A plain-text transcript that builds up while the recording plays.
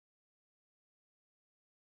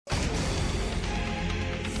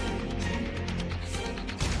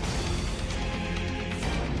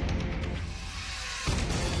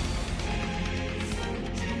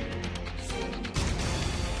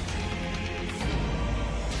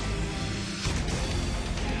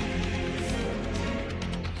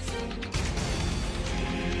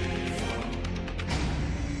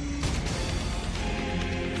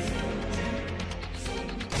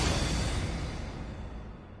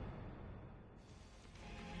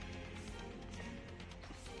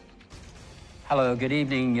Hello, good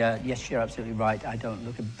evening. Yes, you're absolutely right. I don't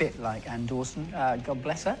look a bit like Ann Dawson. God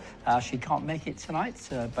bless her. She can't make it tonight,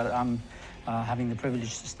 but I'm having the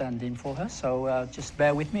privilege to stand in for her. So just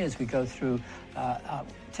bear with me as we go through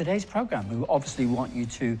today's program. We obviously want you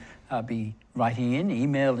to be writing in.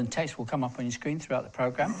 Email and text will come up on your screen throughout the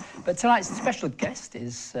program. But tonight's special guest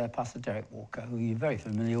is Pastor Derek Walker, who you're very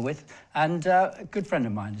familiar with, and a good friend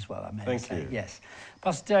of mine as well, I may say. Thank you. Yes.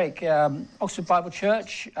 Pastor Derek, Oxford Bible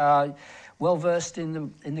Church, well-versed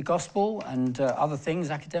in the gospel and other things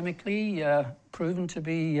academically, proven to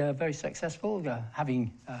be very successful,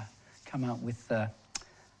 having come out with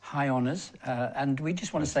high honours. And we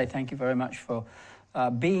just want to say thank you very much for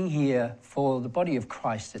being here for the body of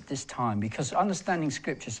Christ at this time, because understanding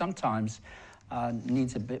Scripture sometimes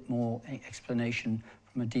needs a bit more explanation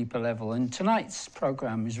from a deeper level. And tonight's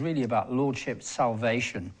programme is really about Lordship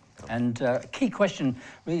salvation. And a key question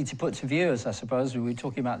really to put to viewers, I suppose, we were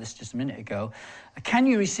talking about this just a minute ago, can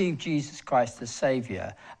you receive Jesus Christ as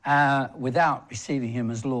Saviour without receiving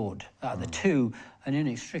him as Lord? The two are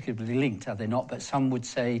inextricably linked, are they not? But some would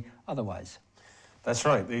say otherwise. That's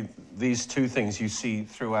right. These two things you see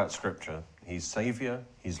throughout Scripture. He's Saviour,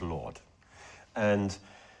 he's Lord. And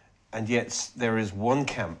yet there is one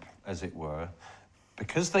camp, as it were,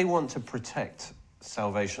 because they want to protect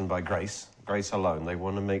salvation by grace alone. They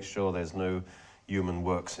want to make sure there's no human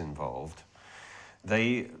works involved.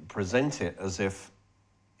 They present it as if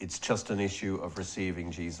it's just an issue of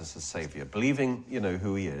receiving Jesus as Saviour, believing,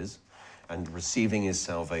 who he is and receiving his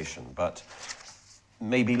salvation. But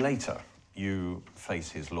maybe later you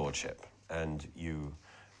face his lordship and you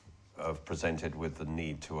are presented with the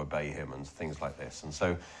need to obey him and things like this. And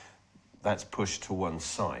so that's pushed to one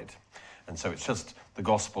side. And so it's just the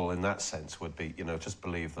gospel in that sense would be, just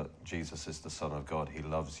believe that Jesus is the Son of God. He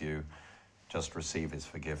loves you. Just receive his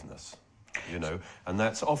forgiveness, And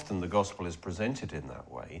that's often the gospel is presented in that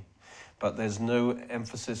way. But there's no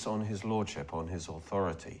emphasis on his lordship, on his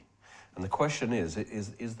authority. And the question is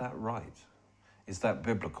that right? Is that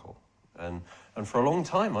biblical? And for a long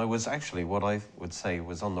time, I was actually what I would say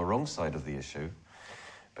was on the wrong side of the issue,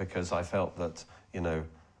 because I felt that,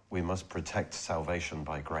 we must protect salvation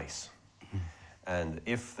by grace. And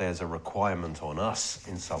if there's a requirement on us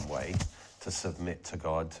in some way to submit to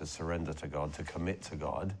God, to surrender to God, to commit to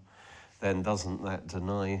God, then doesn't that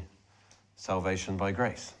deny salvation by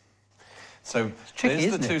grace? So tricky,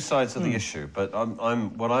 there's the two sides of the issue. But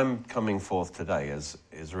what I'm coming forth today is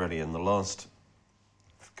really in the last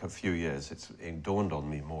few years, it dawned on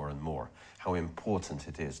me more and more how important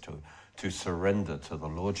it is to surrender to the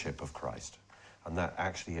Lordship of Christ. And that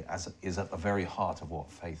actually is at the very heart of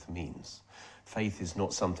what faith means. Faith is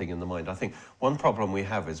not something in the mind. I think one problem we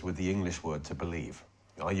have is with the English word to believe.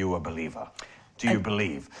 Are you a believer? Do you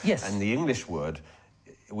believe? Yes. And the English word,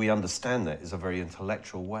 we understand that is a very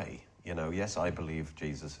intellectual way. Yes, I believe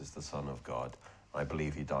Jesus is the Son of God. I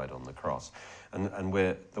believe he died on the cross. And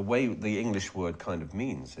the way the English word kind of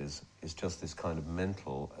means is just this kind of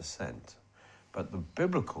mental assent. But the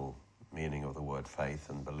biblical meaning of the word faith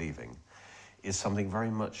and believing is something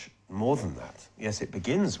very much more than that. Yes, it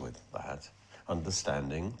begins with that,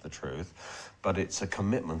 understanding the truth, but it's a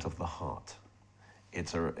commitment of the heart.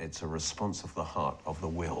 It's a response of the heart, of the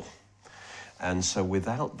will. And so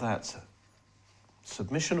without that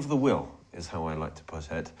submission of the will, is how I like to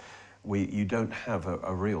put it, you don't have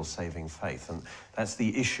a real saving faith. And that's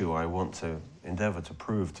the issue I want to endeavour to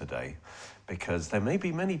prove today, because there may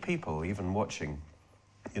be many people even watching,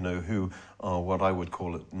 who are what I would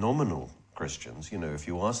call it nominal Christians. If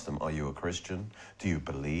you ask them, are you a Christian? Do you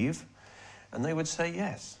believe? And they would say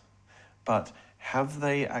yes. But have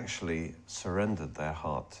they actually surrendered their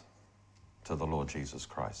heart to the Lord Jesus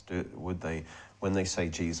Christ? Would they, when they say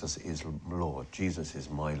Jesus is Lord, Jesus is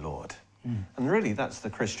my Lord? And really that's the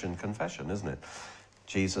Christian confession, isn't it?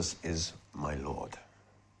 Jesus is my Lord.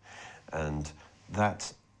 And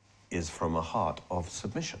that is from a heart of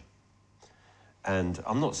submission. And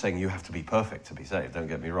I'm not saying you have to be perfect to be saved, don't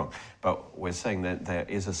get me wrong, but we're saying that there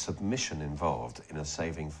is a submission involved in a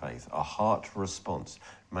saving faith, a heart response.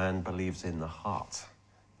 Man believes in the heart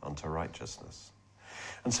unto righteousness.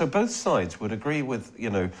 And so both sides would agree with,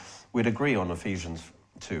 we'd agree on Ephesians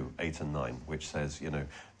 2, 8 and 9, which says,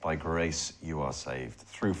 by grace you are saved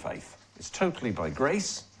through faith. It's totally by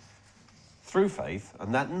grace, through faith,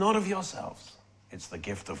 and that not of yourselves. It's the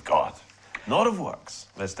gift of God. Not of works,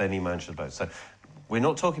 lest any man should boast. So we're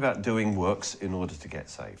not talking about doing works in order to get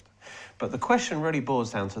saved. But the question really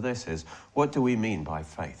boils down to this is, what do we mean by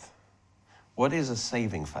faith? What is a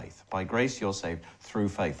saving faith? By grace you're saved through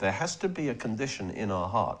faith. There has to be a condition in our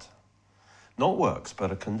heart. Not works, but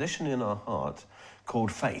a condition in our heart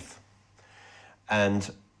called faith.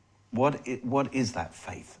 And what is that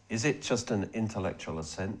faith? Is it just an intellectual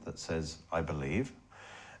assent that says, I believe?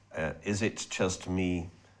 Is it just me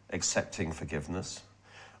accepting forgiveness?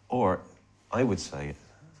 Or I would say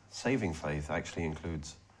saving faith actually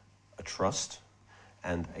includes a trust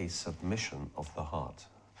and a submission of the heart.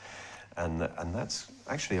 And that's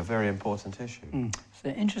actually a very important issue. So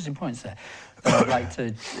interesting points there that I'd like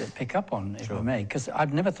to pick up on, if I may, because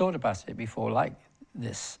I've never thought about it before like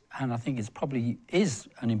this, and I think it's probably is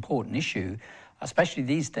an important issue, especially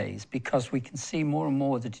these days, because we can see more and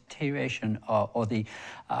more the deterioration or the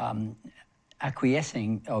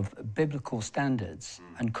acquiescing of biblical standards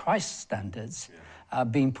and Christ's standards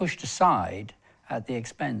being pushed aside at the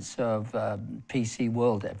expense of PC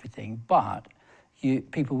world everything, but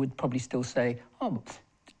people would probably still say, oh,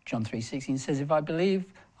 John 3:16 says, if I believe,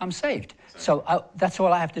 I'm saved. So that's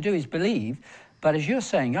all I have to do is believe. But as you're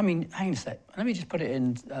saying, I mean, hang on a sec, let me just put it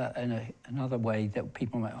in another way that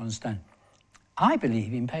people might understand. I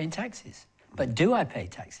believe in paying taxes, but do I pay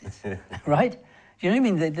taxes? Right? You know what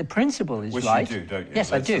I mean? The principle is Which right. you do, don't you?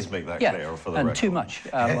 Yes, Let's I do. just make that clear for the record. And too much,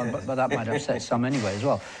 but that might upset some anyway as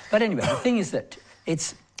well. But anyway, the thing is that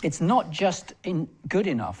it's not just good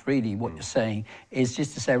enough, really, what you're saying, is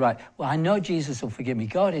just to say, right, well, I know Jesus will forgive me.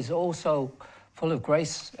 God is also full of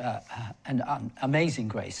grace and amazing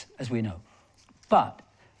grace, as we know. But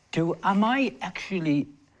am I actually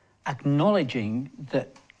acknowledging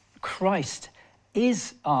that Christ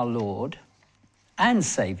is our Lord and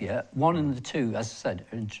Saviour, one and the two, as I said,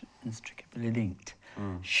 are inextricably linked?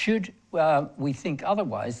 Should we think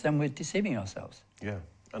otherwise, then we're deceiving ourselves. Yeah.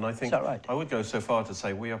 And I think right? I would go so far to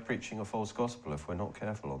say we are preaching a false gospel if we're not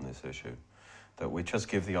careful on this issue. That we just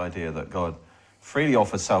give the idea that God freely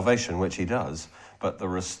offers salvation, which he does, but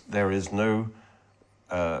there is no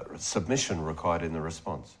submission required in the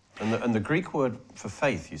response. And the Greek word for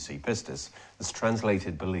faith, you see, pistis, is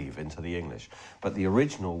translated believe into the English. But the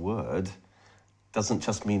original word doesn't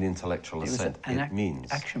just mean intellectual assent. It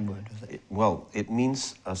means action word, was it? It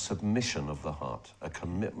means a submission of the heart, a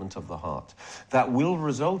commitment of the heart that will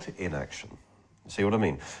result in action. See what I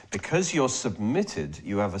mean? Because you're submitted,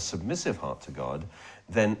 you have a submissive heart to God,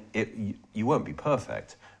 then you won't be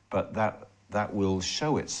perfect, but that will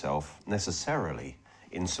show itself necessarily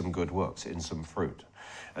in some good works, in some fruit.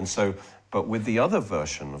 And so, but with the other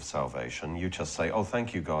version of salvation, you just say, oh,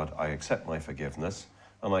 thank you, God, I accept my forgiveness,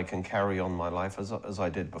 and I can carry on my life as I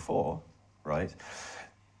did before, right?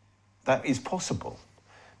 That is possible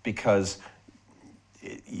because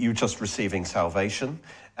you're just receiving salvation,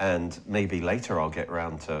 and maybe later I'll get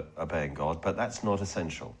around to obeying God, but that's not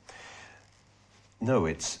essential. No,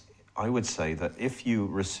 I would say that if you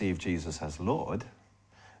receive Jesus as Lord,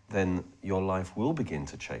 then your life will begin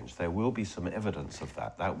to change. There will be some evidence of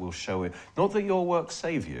that. That will show it. Not that your works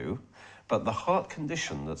save you, but the heart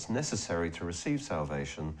condition that's necessary to receive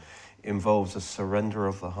salvation involves a surrender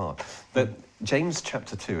of the heart. But James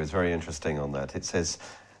chapter 2 is very interesting on that.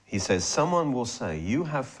 He says, someone will say, you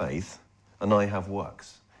have faith and I have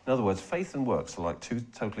works. In other words, faith and works are like two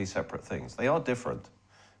totally separate things. They are different,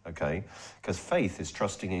 okay? Because faith is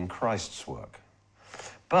trusting in Christ's work.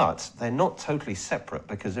 But they're not totally separate,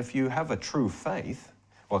 because if you have a true faith,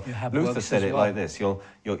 well, Luther said it like this,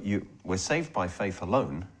 we're saved by faith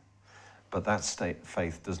alone, but that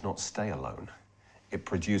faith does not stay alone. It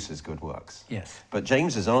produces good works. Yes. But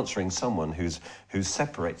James is answering someone who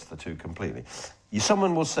separates the two completely.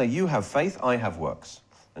 Someone will say, you have faith, I have works.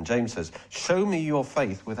 And James says, show me your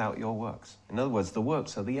faith without your works. In other words, the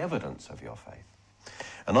works are the evidence of your faith.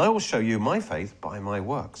 And I will show you my faith by my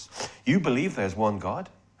works. You believe there's one God?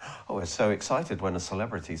 Oh, we're so excited when a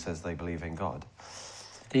celebrity says they believe in God.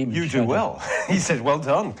 Demons you do well. He said, well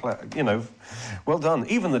done, well done.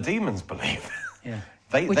 Even the demons believe. Yeah.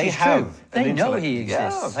 They have. True. They know he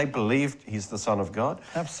exists. Yeah, they believe he's the Son of God.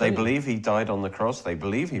 Absolutely. They believe he died on the cross. They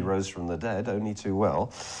believe he rose from the dead, only too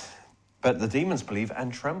well. But the demons believe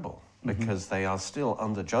and tremble because they are still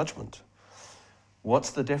under judgment. What's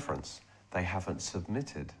the difference? They haven't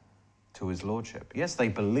submitted to his lordship. Yes, they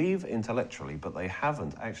believe intellectually, but they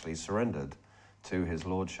haven't actually surrendered to his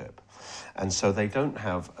lordship. And so they don't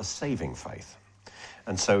have a saving faith.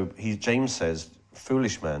 And so James says,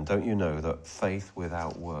 foolish man, don't you know that faith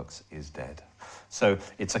without works is dead? So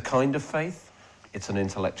it's a kind of faith, it's an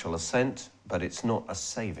intellectual assent, but it's not a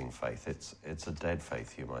saving faith. It's a dead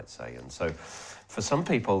faith, you might say. And so for some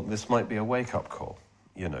people, this might be a wake-up call,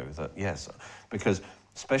 that yes, because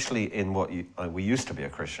especially in we used to be a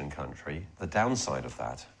Christian country, the downside of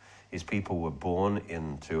that is people were born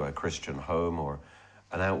into a Christian home or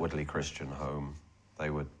an outwardly Christian home. They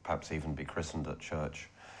would perhaps even be christened at church.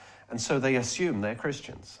 And so they assume they're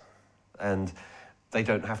Christians. And they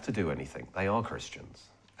don't have to do anything. They are Christians.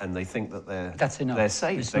 And they think that That's enough. they're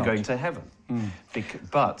saved, It's they're not. going to heaven.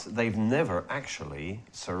 But they've never actually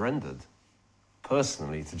surrendered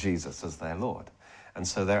personally to Jesus as their Lord. And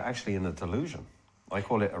so they're actually in a delusion. I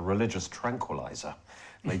call it a religious tranquilizer.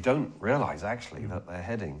 They don't realize actually that they're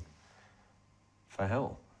heading for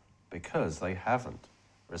hell because they haven't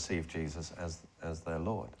received Jesus as their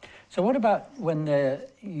Lord. So what about when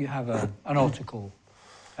you have an altar call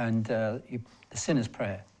and the sinner's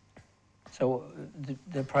prayer? So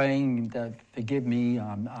they're praying, forgive me,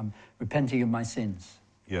 I'm repenting of my sins.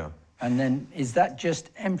 Yeah. And then is that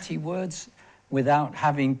just empty words without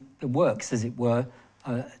having the works, as it were,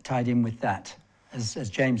 tied in with that, as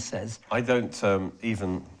James says? I don't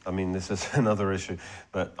this is another issue,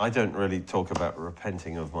 but I don't really talk about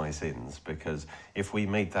repenting of my sins, because if we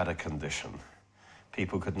made that a condition,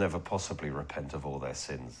 people could never possibly repent of all their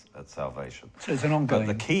sins at salvation. So it's an ongoing.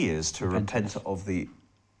 But the key is to repentance. repent of the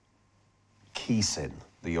key sin,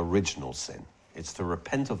 the original sin. It's to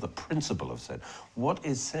repent of the principle of sin. What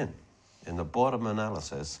is sin? In the bottom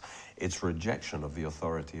analysis, it's rejection of the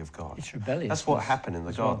authority of God. It's rebellion. That's what happened in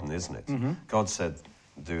the garden, isn't it? God said,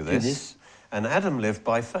 do this. And Adam lived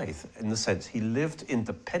by faith, in the sense he lived in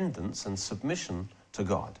dependence and submission to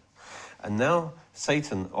God. And now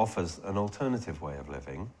Satan offers an alternative way of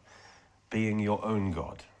living, being your own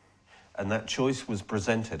God. And that choice was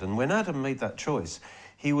presented. And when Adam made that choice,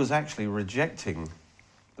 he was actually rejecting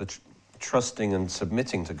the trusting and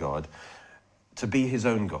submitting to God to be his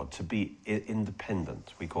own God, to be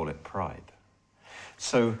independent. We call it pride.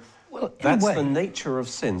 So that's the nature of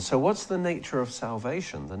sin. So what's the nature of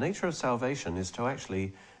salvation? The nature of salvation is to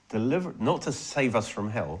actually deliver, not to save us from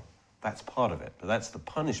hell. That's part of it, but that's the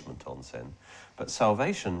punishment on sin. But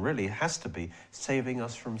salvation really has to be saving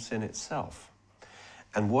us from sin itself.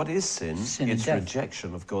 And what is sin? It's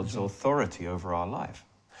rejection of God's authority over our life,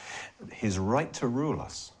 his right to rule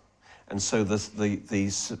us. And so the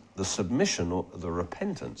submission, or the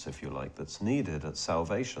repentance, if you like, that's needed at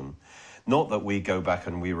salvation, not that we go back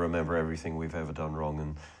and we remember everything we've ever done wrong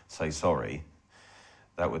and say sorry,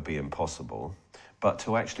 that would be impossible, but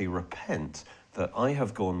to actually repent that I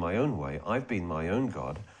have gone my own way, I've been my own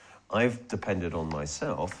God, I've depended on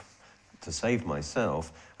myself to save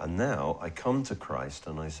myself, and now I come to Christ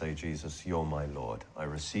and I say, Jesus, you're my Lord. I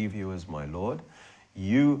receive you as my Lord.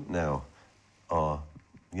 You now are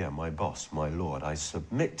my boss, my Lord. I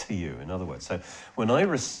submit to you, in other words. So when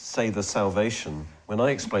I say the salvation, when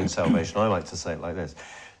I explain salvation, I like to say it like this.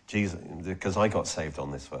 Jesus, because I got saved on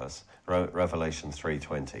this verse, Revelation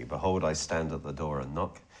 3:20. Behold, I stand at the door and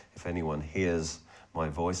knock. If anyone hears my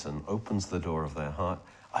voice and opens the door of their heart,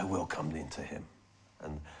 I will come into him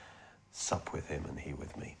and sup with him and he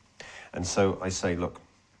with me. And so I say, look,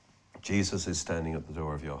 Jesus is standing at the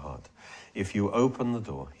door of your heart. If you open the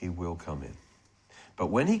door, he will come in. But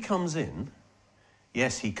when he comes in,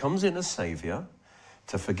 yes, he comes in as Savior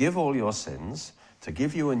to forgive all your sins, to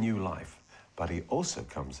give you a new life, but he also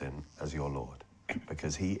comes in as your Lord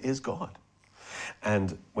because he is God.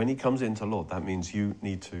 And when he comes into Lord, that means you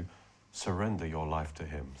need to surrender your life to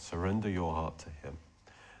him, surrender your heart to him.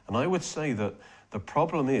 And I would say that the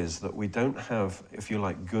problem is that we don't have, if you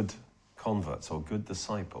like, good converts or good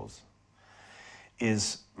disciples,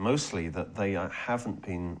 is mostly that they haven't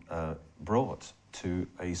been brought to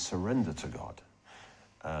a surrender to God.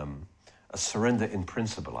 A surrender in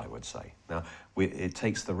principle, I would say. Now, it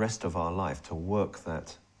takes the rest of our life to work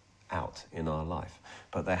that out in our life.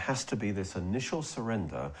 But there has to be this initial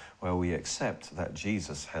surrender where we accept that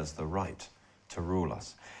Jesus has the right to rule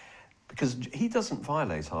us. Because he doesn't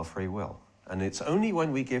violate our free will. And it's only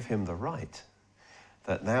when we give him the right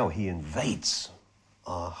that now he invades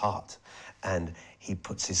our heart and he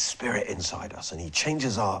puts his spirit inside us and he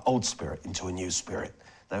changes our old spirit into a new spirit.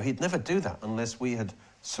 Now, he'd never do that unless we had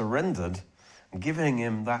surrendered and giving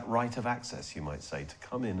him that right of access, you might say, to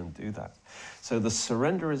come in and do that. So the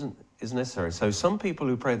surrender is necessary. So some people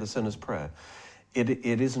who pray the sinner's prayer, it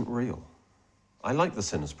isn't real. I like the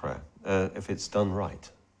sinner's prayer if it's done right.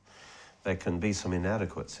 There can be some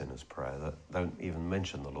inadequate sinner's prayer that don't even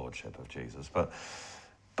mention the lordship of Jesus.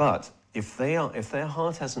 But if their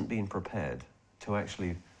heart hasn't been prepared to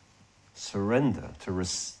actually surrender,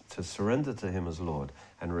 to surrender to him as Lord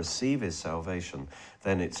and receive his salvation,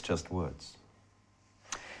 then it's just words.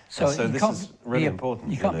 So this is really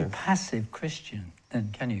important. You can't be a passive Christian, then,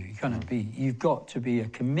 can you? You can't be. You've got to be a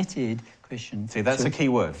committed Christian. See, that's a key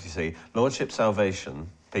word. You see, lordship, salvation.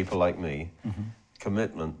 People like me,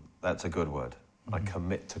 commitment. That's a good word. I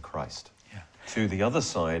commit to Christ. Yeah. To the other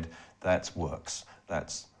side, that's works.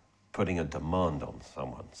 That's putting a demand on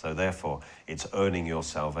someone. So therefore, it's earning your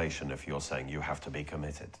salvation if you're saying you have to be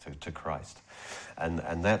committed to Christ.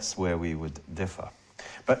 And that's where we would differ.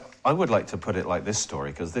 But I would like to put it like this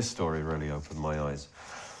story, because this story really opened my eyes.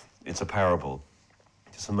 It's a parable.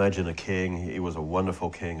 Just imagine a king. He was a wonderful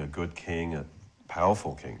king, a good king, a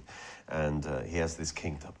powerful king. And he has this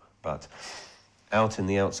kingdom. But out in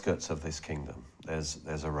the outskirts of this kingdom, there's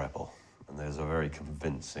a rebel. And there's a very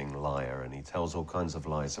convincing liar, and he tells all kinds of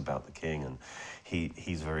lies about the king, and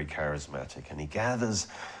he's very charismatic, and he gathers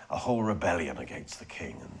a whole rebellion against the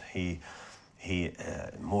king, and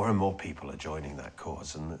more and more people are joining that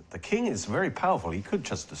cause. And the king is very powerful. He could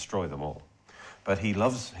just destroy them all, but he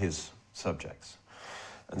loves his subjects.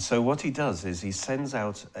 And so what he does is he sends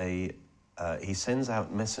out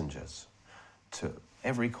messengers to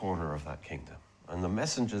every corner of that kingdom. And the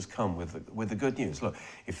messengers come with the good news. Look,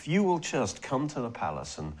 if you will just come to the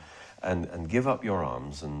palace and give up your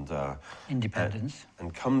arms and independence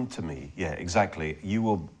and come to me, yeah, exactly.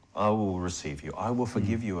 I will receive you. I will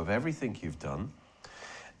forgive you of everything you've done,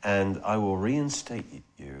 and I will reinstate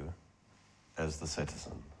you as the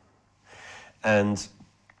citizen. And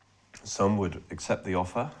some would accept the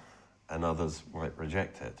offer, and others might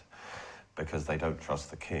reject it because they don't trust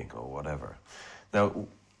the king or whatever. Now,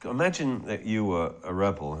 imagine that you were a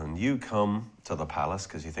rebel and you come to the palace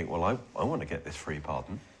because you think, well, I want to get this free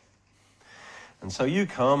pardon. And so you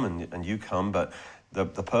come and you come, but the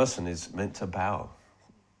person is meant to bow.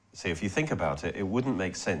 See, if you think about it, it wouldn't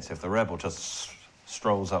make sense if the rebel just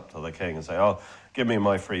strolls up to the king and say, oh, give me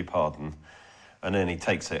my free pardon. And then he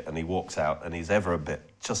takes it and he walks out, and he's ever a bit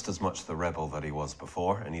just as much the rebel that he was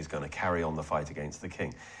before, and he's going to carry on the fight against the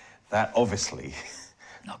king. That obviously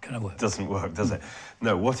not going to work. Doesn't work, does it?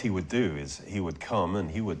 No, what he would do is he would come and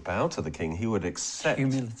he would bow to the king. He would accept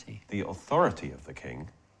humility, the authority of the king,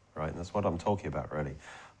 right? And that's what I'm talking about, really.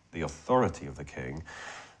 The authority of the king.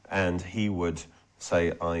 And he would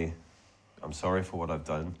say, I'm sorry for what I've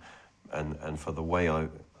done and for the way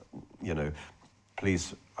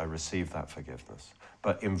please, I receive that forgiveness.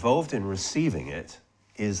 But involved in receiving it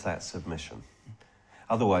is that submission.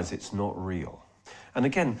 Otherwise, it's not real. And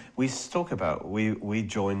again, we talk about, we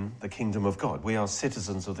join the kingdom of God. We are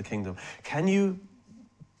citizens of the kingdom. Can you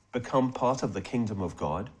become part of the kingdom of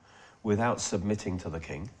God without submitting to the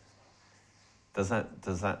king? Does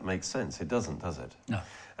that make sense? It doesn't, does it? No.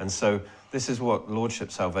 And so this is what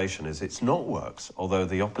Lordship salvation is. It's not works, although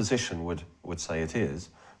the opposition would say it is,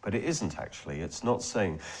 but it isn't actually. It's not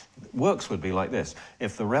saying... Works would be like this.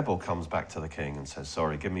 If the rebel comes back to the king and says,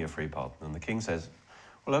 sorry, give me a free pardon, and the king says,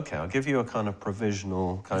 well, okay, I'll give you a kind of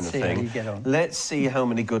provisional kind of thing. Let's see how you get on. Let's see how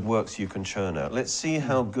many good works you can churn out. Let's see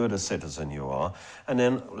how good a citizen you are. And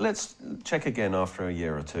then let's check again after a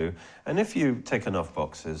year or two. And if you tick enough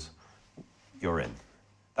boxes, you're in.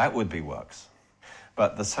 That would be works.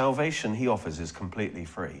 But the salvation he offers is completely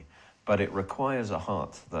free. But it requires a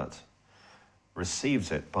heart that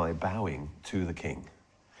receives it by bowing to the king.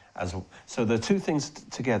 So the two things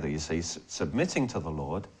together, you see, submitting to the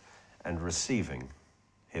Lord and receiving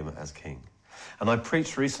him as king. And I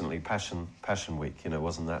preached recently Passion Week,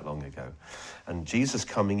 wasn't that long ago. And Jesus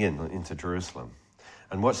coming into Jerusalem.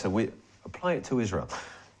 And watch that, we apply it to Israel.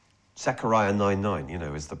 Zechariah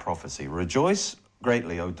 9:9, is the prophecy. Rejoice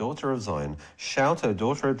greatly, O daughter of Zion. Shout, O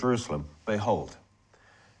daughter of Jerusalem. Behold,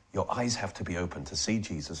 your eyes have to be open to see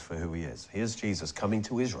Jesus for who he is. Here's Jesus coming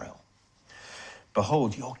to Israel.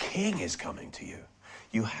 Behold, your king is coming to you.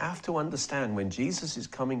 You have to understand when Jesus is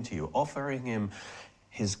coming to you, offering him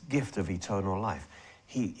his gift of eternal life.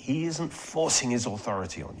 He isn't forcing his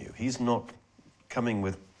authority on you. He's not coming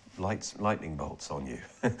with lightning bolts on you.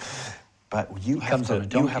 But you have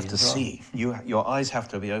to see. Your eyes have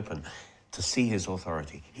to be open to see his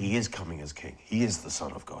authority. He is coming as king. He is the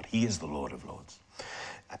Son of God. He is the Lord of Lords.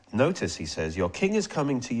 Notice he says, your king is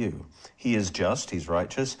coming to you. He is just, he's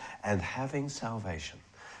righteous, and having salvation.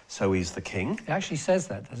 So he's the king. It actually says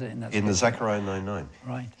that, does it? In the Zechariah 9:9.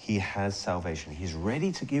 Right. He has salvation. He's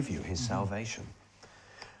ready to give you his salvation.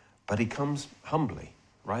 But he comes humbly,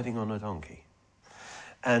 riding on a donkey.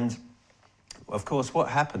 And, of course, what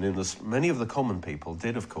happened in this, many of the common people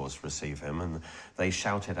did, of course, receive him, and they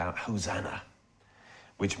shouted out, Hosanna,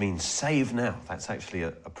 which means save now. That's actually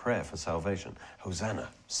a prayer for salvation. Hosanna,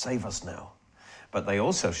 save us now. But they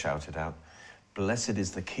also shouted out, blessed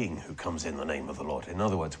is the king who comes in the name of the Lord. In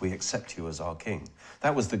other words, we accept you as our king.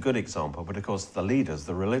 That was the good example, but of course the leaders,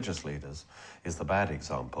 the religious leaders, is the bad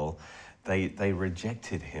example. They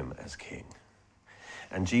rejected him as king.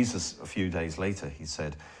 And Jesus, a few days later, he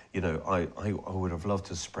said, I would have loved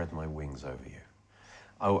to spread my wings over you.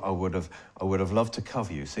 I would have loved to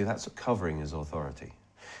cover you. See, that's covering his authority.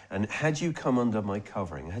 And had you come under my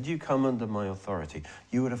covering, had you come under my authority,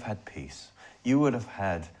 you would have had peace. You would have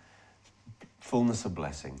had fullness of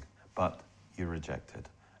blessing, but you rejected.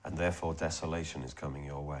 And therefore desolation is coming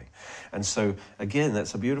your way. And so, again,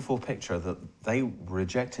 that's a beautiful picture that they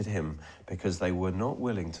rejected him because they were not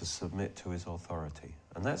willing to submit to his authority.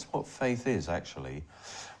 And that's what faith is, actually.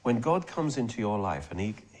 When God comes into your life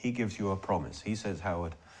and he gives you a promise, he says,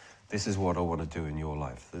 Howard, this is what I want to do in your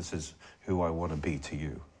life. This is who I want to be to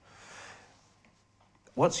you.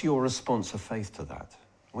 What's your response of faith to that?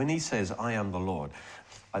 When he says, I am the Lord,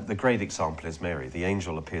 the great example is Mary. The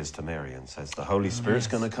angel appears to Mary and says, the Holy Spirit's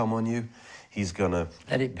going to come on you. He's going to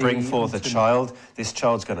bring forth a child. This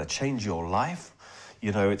child's going to change your life.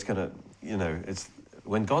 You know, it's going to, you know, it's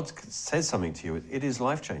when God says something to you, it is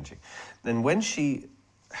life-changing. Then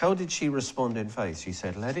how did she respond in faith? She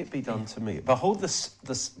said, let it be done to me. Behold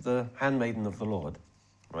the handmaiden of the Lord,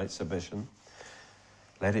 right, submission.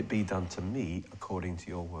 Let it be done to me according to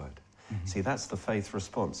your word. Mm-hmm. See, that's the faith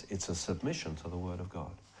response. It's a submission to the word of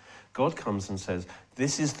God. God comes and says,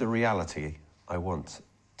 this is the reality I want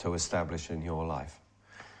to establish in your life.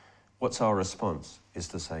 What's our response? Is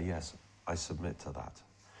to say, yes, I submit to that.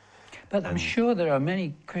 But I'm sure there are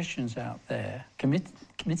many Christians out there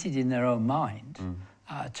committed in their own mind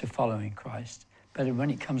to following Christ. But when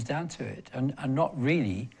it comes down to it, and not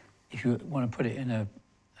really, if you want to put it in a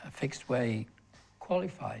fixed way,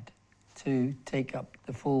 qualified to take up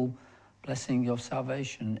the full blessing of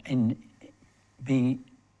salvation in being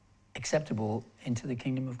acceptable into the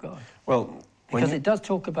kingdom of God. Well, because it does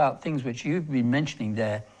talk about things which you've been mentioning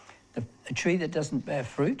there, a tree that doesn't bear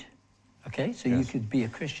fruit. Okay, so you could be a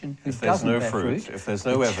Christian who doesn't bear fruit. If there's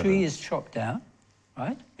no evidence, the tree is chopped down,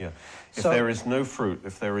 right? Yeah. If there is no fruit,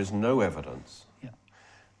 if there is no evidence,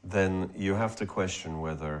 then you have to question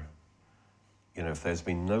whether, you know, if there's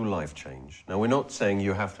been no life change. Now, we're not saying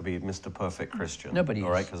you have to be Mr. Perfect Christian. Nobody is.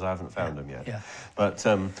 All right, because I haven't found him yet. Yeah.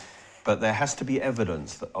 But there has to be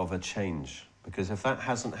evidence of a change, because if that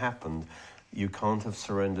hasn't happened, you can't have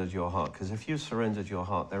surrendered your heart. Because if you've surrendered your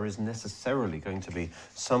heart, there is necessarily going to be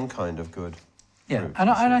some kind of good fruit. And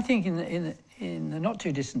I think in the not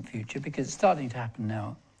too distant future, because it's starting to happen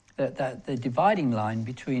now, that the dividing line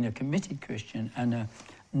between a committed Christian and a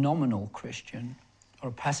nominal Christian, or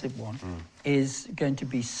a passive one, is going to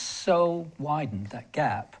be so widened, that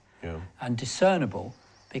gap, and discernible,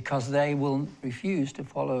 because they will refuse to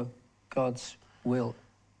follow God's will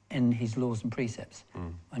in his laws and precepts.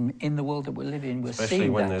 And in the world that we live in, we're especially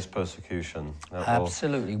seeing when that. There's persecution. That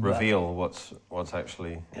Absolutely. will reveal what's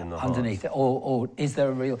actually in the underneath heart. it, or is there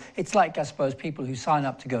a real... It's like, I suppose, people who sign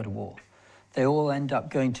up to go to war. They all end up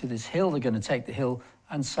going to this hill, they're going to take the hill,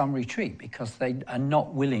 and some retreat because they are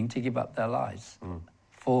not willing to give up their lives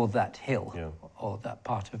for that hill or that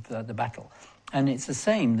part of the battle. And it's the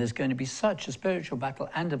same. There's going to be such a spiritual battle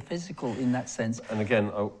and a physical in that sense. And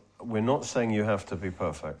again, we're not saying you have to be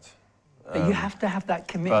perfect. But you have to have that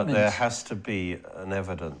commitment. But there has to be an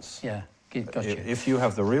evidence. Yeah, gotcha. If you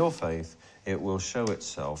have the real faith, it will show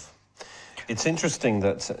itself. It's interesting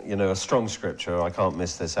that, you know, a strong scripture, I can't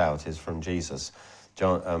miss this out, is from Jesus,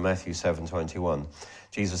 Matthew 7:21.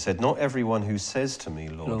 Jesus said, not everyone who says to me,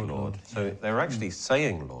 Lord, Lord. So they're actually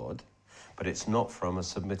saying Lord, but it's not from a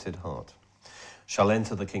submitted heart, shall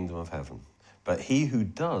enter the kingdom of heaven. But he who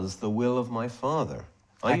does the will of my Father.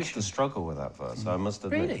 I used to struggle with that verse, I must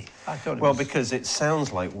admit. Really? I thought it well, was... because it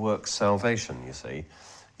sounds like works salvation, you see.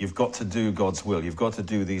 You've got to do God's will. You've got to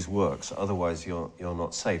do these works, otherwise you're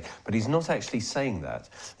not saved. But he's not actually saying that.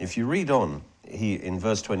 If you read on, in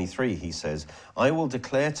verse 23, he says, I will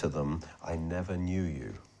declare to them, I never knew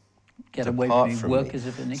you. Get away from me, workers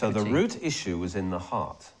of iniquity. So the root issue was in the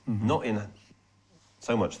heart, not in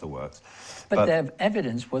so much the works. But their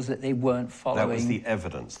evidence was that they weren't following... That was the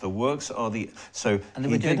evidence. The works are the... So and they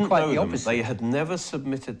were doing quite the opposite. They had never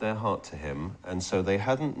submitted their heart to him, and so they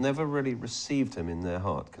hadn't never really received him in their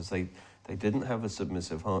heart, because they didn't have a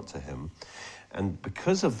submissive heart to him. And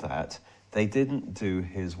because of that, they didn't do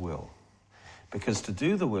his will. Because to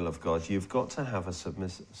do the will of God, you've got to have a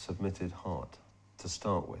submitted heart to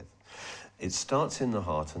start with. It starts in the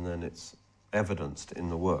heart, and then it's evidenced in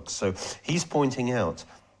the works. So he's pointing out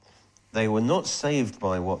they were not saved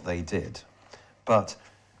by what they did, but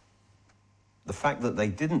the fact that they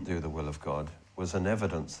didn't do the will of God was an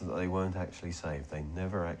evidence that they weren't actually saved. They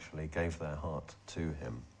never actually gave their heart to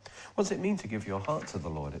him. What does it mean to give your heart to the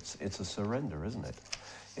Lord? It's a surrender, isn't it?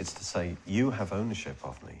 It's to say, you have ownership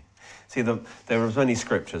of me. See, there are many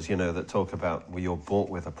scriptures, you know, that talk about, well, you're bought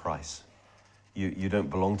with a price. You don't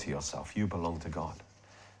belong to yourself, you belong to God.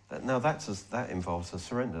 Now that involves a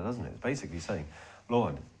surrender, doesn't it? It's basically saying,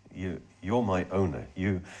 Lord, you're my owner.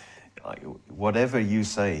 Whatever you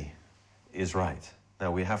say is right.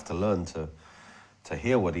 Now we have to learn to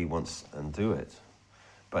hear what he wants and do it.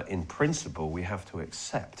 But in principle, we have to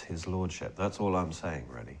accept his lordship. That's all I'm saying,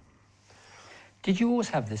 really. Did you always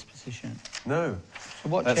have this position? No. So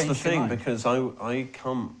what That's changed the thing, your mind? because I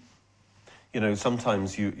come,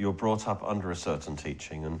 sometimes you're brought up under a certain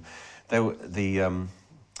teaching, and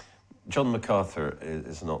John MacArthur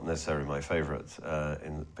is not necessarily my favourite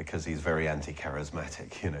because he's very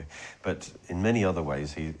anti-charismatic, But in many other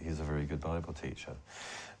ways, he's a very good Bible teacher.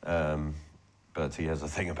 But he has a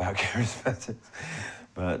thing about charismatics.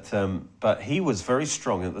 But he was very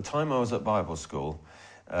strong. At the time I was at Bible school,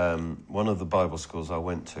 one of the Bible schools I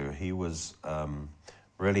went to, he was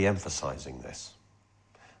really emphasizing this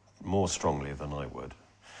more strongly than I would.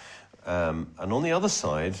 And on the other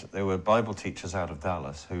side, there were Bible teachers out of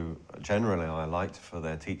Dallas who generally I liked for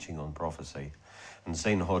their teaching on prophecy. And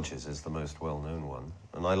Zane Hodges is the most well-known one.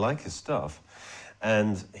 And I like his stuff.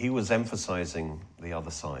 And he was emphasizing the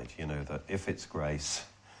other side, that if it's grace,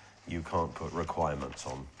 you can't put requirements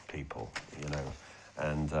on people,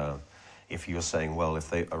 And if you're saying, well,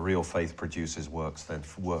 if a real faith produces works, then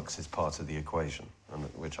works is part of the equation,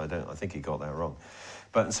 which I think he got that wrong.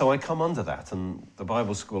 But so I come under that, and the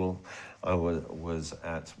Bible school I was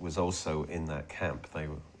at was also in that camp.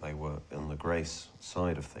 They were on the grace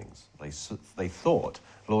side of things. They thought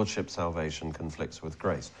lordship salvation conflicts with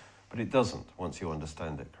grace, but it doesn't once you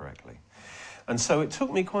understand it correctly. And so it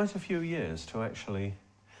took me quite a few years to actually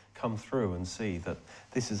come through and see that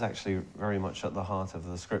this is actually very much at the heart of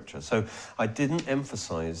the scripture. So I didn't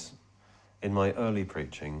emphasize in my early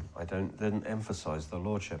preaching, didn't emphasize the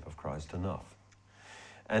lordship of Christ enough.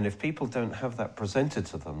 And if people don't have that presented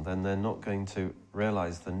to them, then they're not going to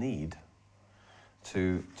realize the need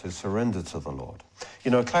to surrender to the Lord.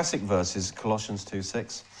 A classic verse is Colossians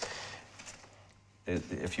 2:6.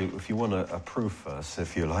 If you want a proof verse,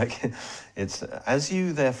 if you like, it's, as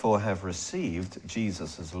you therefore have received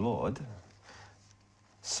Jesus as Lord,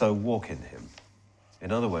 so walk in him.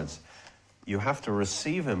 In other words, you have to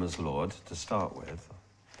receive him as Lord to start with,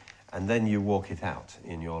 and then you walk it out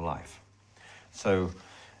in your life. So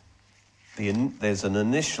there's an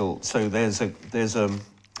initial,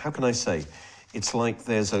 how can I say, it's like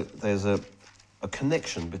there's a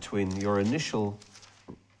connection between your initial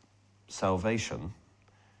salvation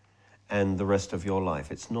and the rest of your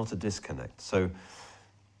life. It's not a disconnect. So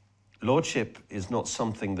lordship is not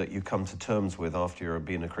something that you come to terms with after you've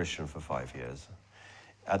been a Christian for 5 years,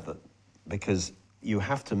 because you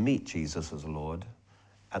have to meet Jesus as Lord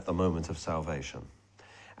at the moment of salvation.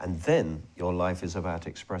 And then your life is about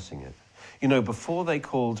expressing it. Before they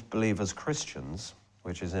called believers Christians,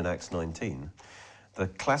 which is in Acts 19, the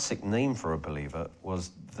classic name for a believer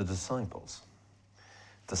was the disciples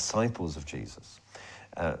of Jesus.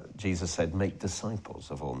 Jesus said, make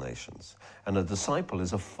disciples of all nations. And a disciple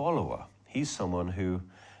is a follower. He's someone who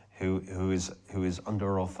is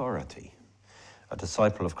under authority. A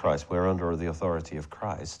disciple of Christ, we're under the authority of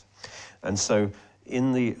Christ. And so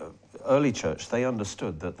in the early church, they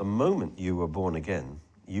understood that the moment you were born again,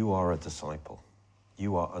 you are a disciple.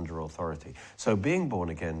 You are under authority. So being born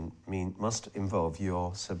again must involve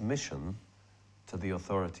your submission to the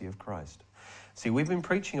authority of Christ. See, we've been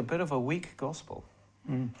preaching a bit of a weak gospel.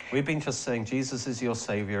 We've been just saying, Jesus is your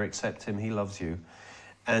Savior, accept him, he loves you.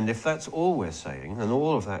 And if that's all we're saying, and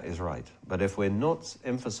all of that is right, but if we're not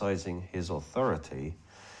emphasizing his authority,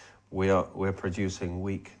 we're producing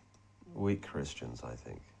weak Christians, I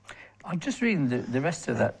think. I'm just reading the rest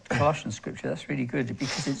of that Colossians scripture. That's really good,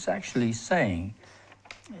 because it's actually saying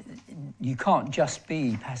you can't just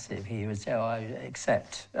be passive here and say, I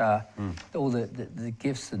accept all the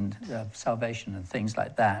gifts and salvation and things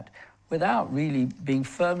like that, without really being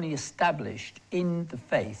firmly established in the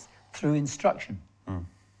faith through instruction,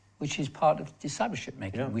 which is part of discipleship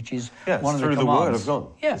making, which is one of the commands. Through the Word of God.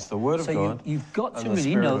 Yeah. It's the Word of God. So you've got to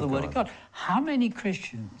really know the Word of God. How many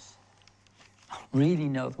Christians really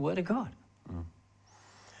know the Word of God?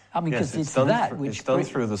 I mean, because it's that which... It's done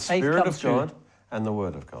through the Spirit of God and the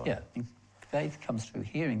Word of God. Yeah, faith comes through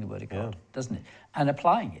hearing the Word of God, doesn't it? And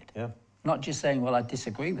applying it. Yeah. Not just saying, well, I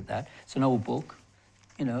disagree with that. It's an old book,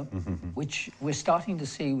 which we're starting to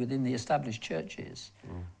see within the established churches,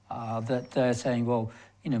 that they're saying, well,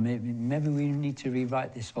 maybe we need to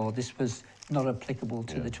rewrite this, or this was not applicable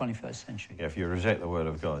to the 21st century. Yeah, if you reject the Word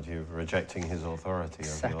of God, you're rejecting his authority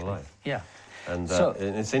over your life. Yeah. And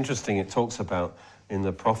it's interesting, it talks about, in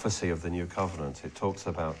the prophecy of the New Covenant, it talks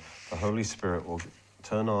about the Holy Spirit will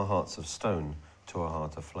turn our hearts of stone to a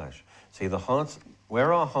heart of flesh. See, the heart,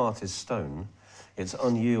 where our heart is stone, it's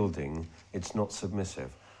unyielding, it's not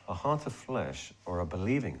submissive. A heart of flesh, or a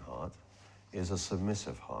believing heart, is a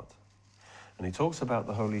submissive heart. And he talks about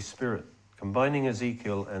the Holy Spirit, combining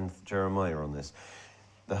Ezekiel and Jeremiah on this.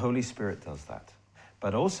 The Holy Spirit does that.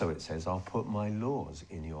 But also it says, I'll put my laws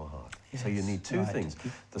in your heart. Yes, so you need two right. things.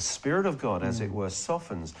 The Spirit of God, as it were,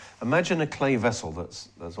 softens. Imagine a clay vessel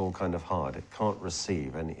that's all kind of hard. It can't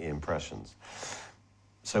receive any impressions.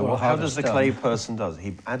 So Or a how harder does the stone. clay person do?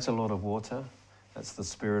 He adds a lot of water. That's the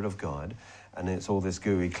Spirit of God. And it's all this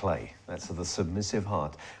gooey clay. That's the submissive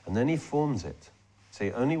heart. And then he forms it.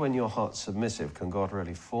 See, only when your heart's submissive can God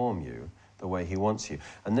really form you the way he wants you.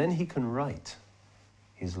 And then he can write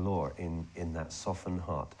his law in that softened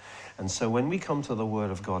heart. And so when we come to the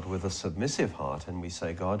word of God with a submissive heart and we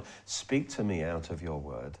say, God, speak to me out of your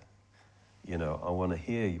word. You know, I want to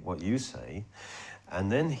hear what you say.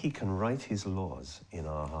 And then he can write his laws in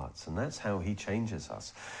our hearts. And that's how he changes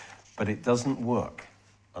us. But it doesn't work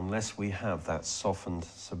unless we have that softened,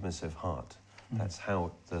 submissive heart. That's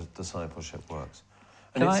how the discipleship works.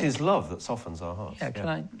 And Can it's I- his love that softens our hearts. Yeah, can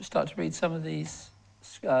I start to read some of these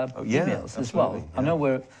yeah, emails as well? absolutely, I know yeah.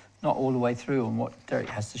 we're not all the way through on what Derek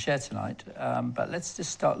has to share tonight, but let's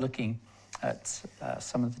just start looking at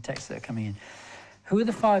some of the texts that are coming in. Who are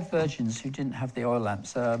the 5 virgins who didn't have the oil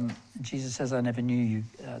lamps? Jesus says, I never knew you.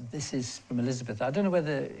 This is from Elizabeth. I don't know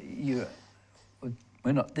whether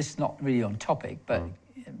this is not really on topic, but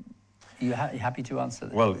you're happy to answer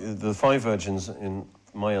this? Well, the 5 virgins, in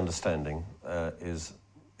my understanding,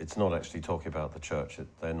 it's not actually talking about the church.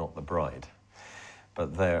 They're not the bride.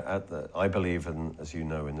 But they're I believe, as you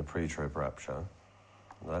know, in the pre-trib rapture.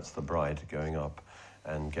 That's the bride going up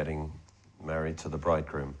and getting married to the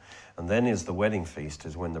bridegroom. And then is the wedding feast,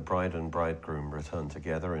 is when the bride and bridegroom return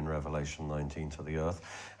together in Revelation 19 to the earth.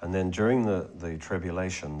 And then during the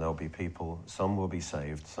tribulation, there'll be people, some will be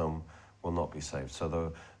saved, some will not be saved.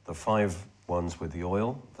 So the 5 ones with the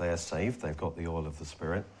oil, they are saved. They've got the oil of the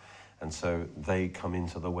Spirit. And so they come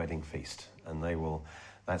into the wedding feast. And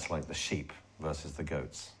that's like the sheep versus the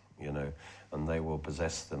goats, you know. And they will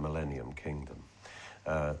possess the millennium kingdom.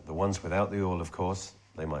 The ones without the oil, of course,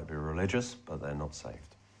 they might be religious, but they're not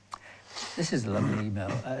saved. This is a lovely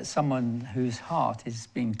email. Someone whose heart is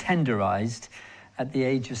being tenderized at the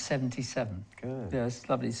age of 77. Good. Yeah, it's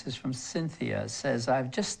lovely. This is from Cynthia. It says,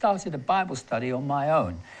 I've just started a Bible study on my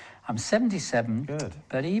own. I'm 77, Good.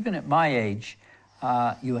 but even at my age,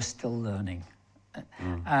 you are still learning.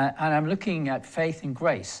 And I'm looking at faith and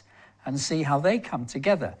grace and see how they come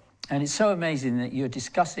together. And it's so amazing that you're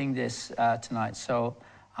discussing this tonight. So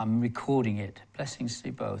I'm recording it. Blessings to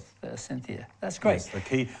you both, Cynthia. That's great.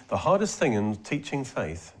 Yes, the hardest thing in teaching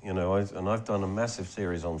faith, you know, I've done a massive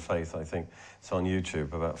series on faith. I think it's on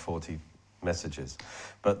YouTube, about 40 messages.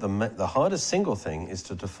 But the hardest single thing is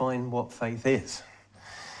to define what faith is.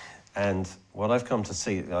 And what I've come to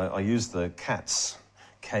see, I use the CATS,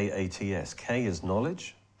 K-A-T-S. K is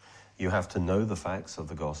knowledge. You have to know the facts of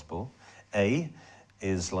the gospel. A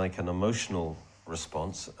is like an emotional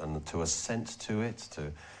response and to assent to it,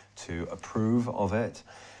 to approve of it.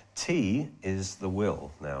 T is the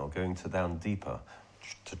will now, going down deeper,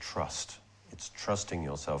 to trust. It's trusting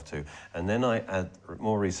yourself to. And then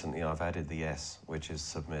more recently, I've added the S, which is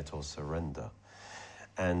submit or surrender.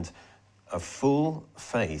 And a full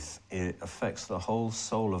faith, it affects the whole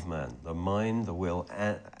soul of man, the mind, the will,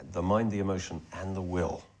 the emotion, and the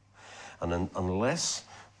will. And unless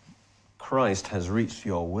Christ has reached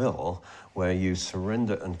your will, where you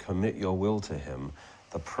surrender and commit your will to him,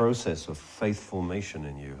 the process of faith formation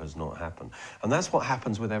in you has not happened. And that's what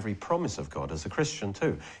happens with every promise of God as a Christian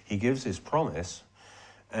too. He gives his promise,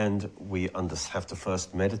 and we have to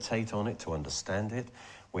first meditate on it to understand it.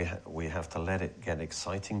 We have to let it get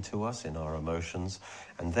exciting to us in our emotions,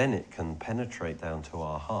 and then it can penetrate down to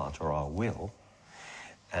our heart or our will.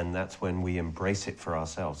 And that's when we embrace it for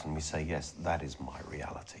ourselves and we say, yes, that is my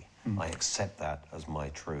reality. I accept that as my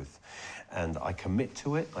truth. And I commit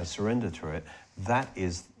to it, I surrender to it. That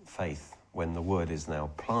is faith, when the word is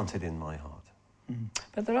now planted in my heart.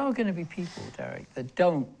 But there are going to be people, Derek, that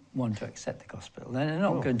don't want to accept the gospel. They're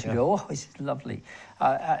not going to go, oh, this is lovely.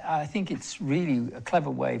 I think it's really a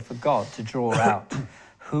clever way for God to draw out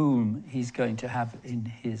whom he's going to have in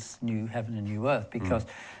his new heaven and new earth, because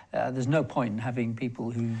there's no point in having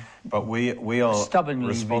people who But we are stubbornly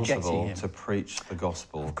responsible rejecting him. to preach the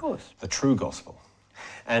gospel, Of course. the true gospel.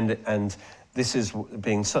 And this is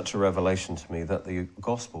being such a revelation to me that the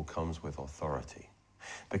gospel comes with authority.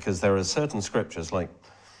 Because there are certain scriptures, like,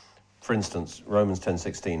 for instance, Romans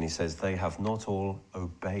 10:16, he says, they have not all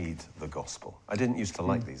obeyed the gospel. I didn't used to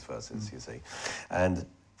like these verses, you see. And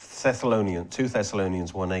 2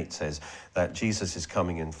 Thessalonians 1:8 says that Jesus is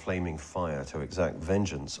coming in flaming fire to exact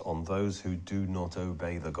vengeance on those who do not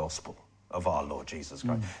obey the gospel of our Lord Jesus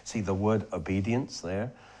Christ. See, the word obedience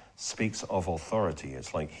there speaks of authority.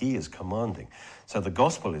 It's like he is commanding. So the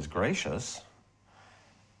gospel is gracious.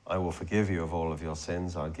 I will forgive you of all of your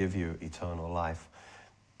sins. I'll give you eternal life.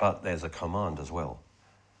 But there's a command as well.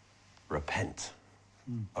 Repent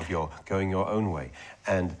of your going your own way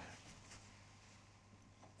and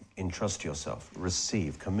entrust yourself,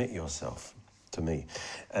 receive, commit yourself to me.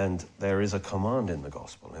 And there is a command in the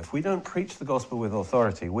gospel. If we don't preach the gospel with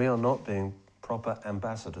authority, we are not being proper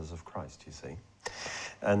ambassadors of Christ, you see.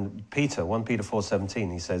 And Peter, 1 Peter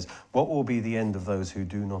 4:17, he says, what will be the end of those who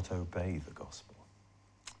do not obey the gospel?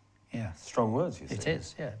 Yeah. Strong words, you see. It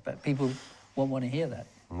is, yeah. But people won't want to hear that.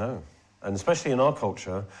 No. And especially in our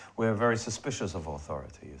culture, we're very suspicious of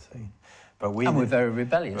authority, you see. But we're very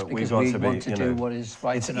rebellious because we want to do what is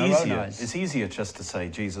right in our own eyes. It's easier just to say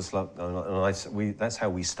Jesus loves, that's how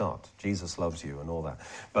we start. Jesus loves you and all that.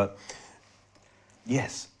 But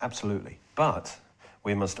yes, absolutely. But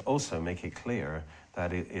we must also make it clear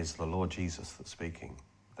that it is the Lord Jesus that's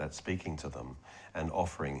speaking to them and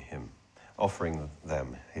offering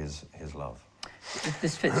them his love.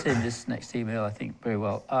 This fits in, this next email, I think, very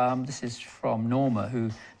well. This is from Norma, who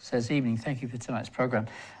says, evening, thank you for tonight's programme.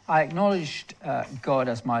 I acknowledged God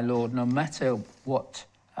as my Lord no matter what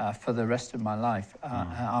for the rest of my life.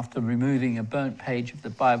 After removing a burnt page of the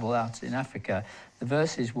Bible out in Africa, the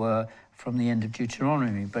verses were from the end of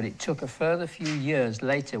Deuteronomy, but it took a further few years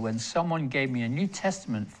later when someone gave me a New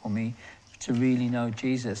Testament for me to really know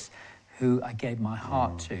Jesus, who I gave my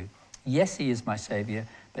heart to. Yes, he is my Saviour,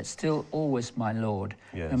 but still always my Lord.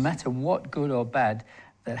 Yes. No matter what good or bad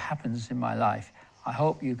that happens in my life, I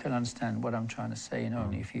hope you can understand what I'm trying to say in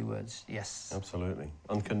only a few words. Yes. Absolutely.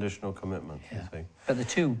 Unconditional commitment, you see. But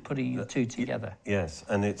putting the two together. Yes,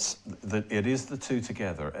 and it is the two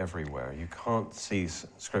together everywhere. You can't see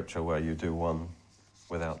scripture where you do one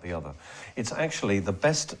without the other. It's actually the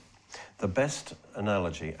best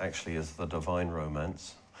analogy actually is the divine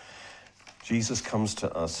romance. Jesus comes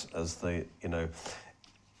to us as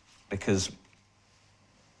because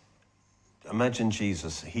imagine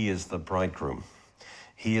Jesus, he is the bridegroom.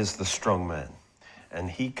 He is the strong man. And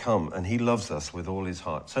he loves us with all his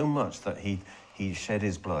heart, so much that he shed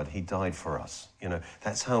his blood, he died for us.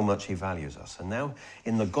 That's how much he values us. And now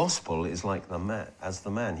in the gospel is like the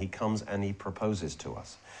man, he comes and he proposes to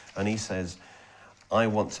us. And he says, I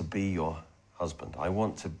want to be your husband. I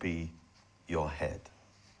want to be your head.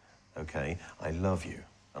 Okay, I love you,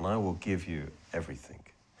 and I will give you everything.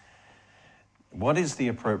 What is the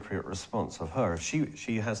appropriate response of her? If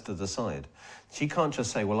she has to decide. She can't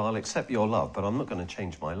just say, well, I'll accept your love, but I'm not going to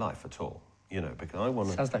change my life at all. Because I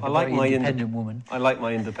want to... Sounds like a very independent woman. I like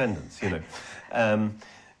my independence, That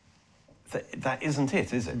isn't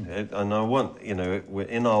it, is it? And I want,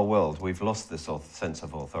 in our world, we've lost this sense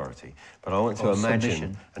of authority. But I want to imagine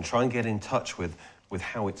submission. And try and get in touch with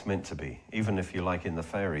how it's meant to be, even if you like in the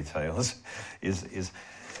fairy tales,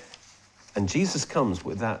 and Jesus comes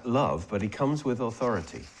with that love, but he comes with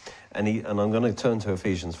authority. And I'm going to turn to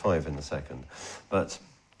Ephesians 5 in a second. But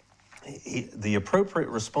the appropriate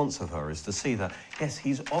response of her is to see that, yes,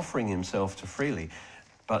 he's offering himself to freely,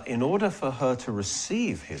 but in order for her to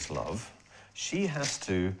receive his love, she has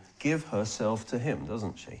to give herself to him,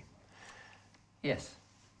 doesn't she? Yes.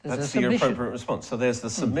 That's the appropriate response. So there's the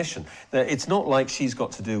submission. It's not like she's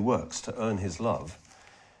got to do works to earn his love.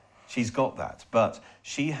 She's got that. But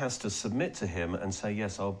she has to submit to him and say,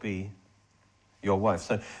 yes, I'll be your wife.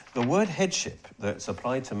 So the word headship that's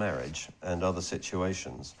applied to marriage and other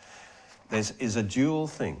situations is a dual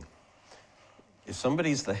thing. If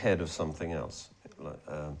somebody's the head of something else,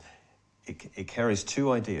 it carries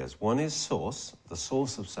two ideas. One is source, the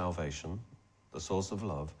source of salvation, the source of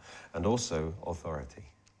love, and also authority.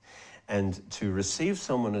 And to receive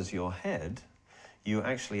someone as your head, you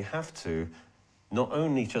actually have to not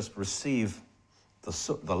only just receive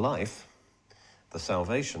the life, the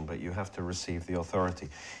salvation, but you have to receive the authority.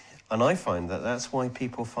 And I find that that's why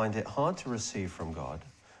people find it hard to receive from God,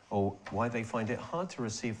 or why they find it hard to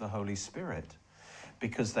receive the Holy Spirit,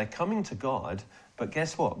 because they're coming to God, but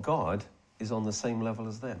guess what? God is on the same level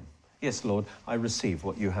as them. Yes, Lord, I receive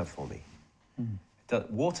what you have for me.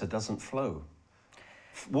 Water doesn't flow.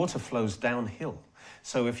 Water flows downhill.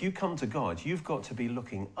 So if you come to God, you've got to be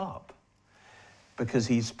looking up, because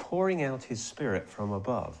he's pouring out his Spirit from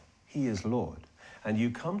above. He is Lord. And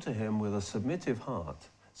you come to him with a submissive heart,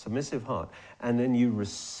 and then you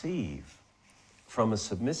receive from a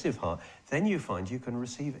submissive heart. Then you find you can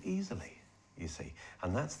receive easily, you see.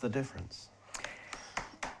 And that's the difference.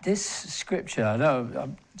 This scripture, I know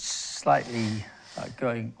I'm slightly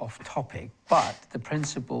going off topic, but the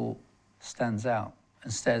principle stands out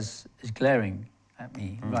and is glaring at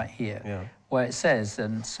me right here, where it says,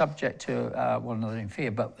 and subject to one another in fear,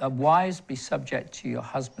 but wives, be subject to your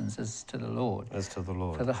husbands as to the Lord. As to the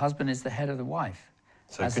Lord. For the husband is the head of the wife.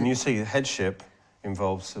 So can you see headship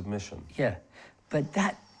involves submission? Yeah, but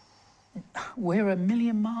we're a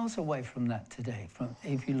million miles away from that today,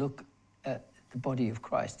 if you look at the body of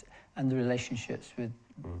Christ and the relationships with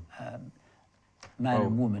man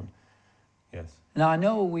and woman. Yes. Now, I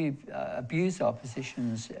know we've abused our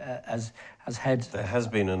positions as heads. There has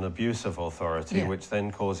been an abuse of authority, which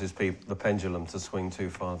then causes the pendulum to swing too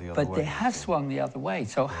far the other way. But they have swung the other way.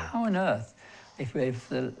 So how on earth, if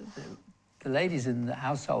the ladies in the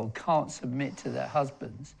household can't submit to their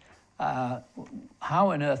husbands, how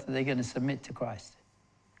on earth are they going to submit to Christ?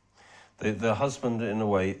 The husband, in a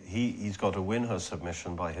way, he's got to win her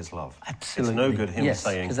submission by his love. Absolutely. It's no good him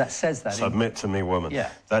saying, because that says that. Submit to me, woman.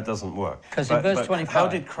 Yeah. That doesn't work. Because in verse 25... How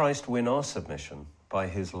did Christ win our submission? By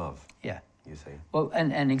his love. Yeah. You see. Well,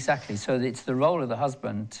 and exactly. So it's the role of the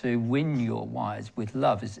husband to win your wives with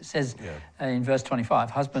love. As it says in verse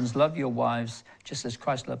 25, husbands, love your wives just as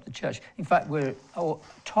Christ loved the church. In fact, we're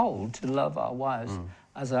told to love our wives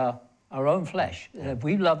as our own flesh. If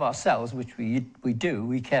we love ourselves, which we do,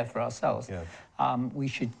 we care for ourselves, we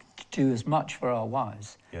should do as much for our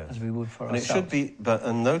wives as we would for ourselves. And it should be,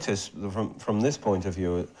 and notice from this point of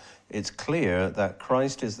view, it's clear that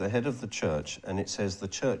Christ is the head of the church, and it says the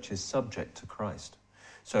church is subject to Christ.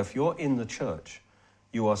 So if you're in the church,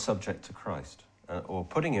 you are subject to Christ. Or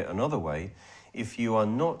putting it another way, if you are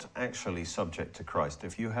not actually subject to Christ,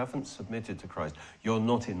 if you haven't submitted to Christ, you're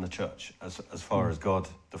not in the church as far as God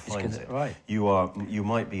defines it. Right. You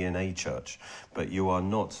might be in a church, but you are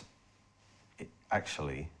not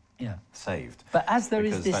actually saved. But as there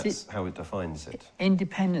is this, that's how it defines it.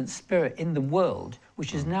 Independent spirit in the world,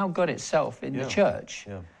 which has now got itself in the church,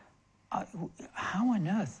 how on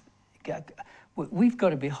earth? We've got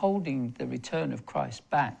to be holding the return of Christ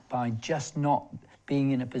back by just not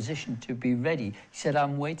being in a position to be ready. He said,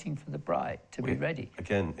 I'm waiting for the bride to be ready.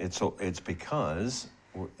 Again, it's because,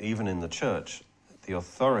 even in the church, the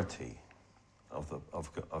authority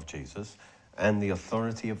of Jesus and the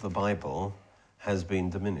authority of the Bible has been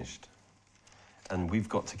diminished. And we've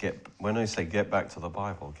got to when I say get back to the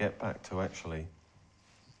Bible, get back to actually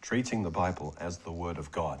treating the Bible as the Word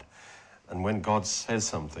of God. And when God says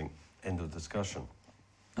something, end of discussion.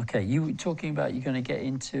 Okay, you were talking about you're going to get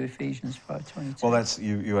into Ephesians 5:22. Well, that's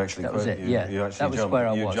you actually. That was it. You actually that was where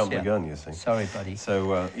I was. Jumped the gun, you see. Sorry, buddy.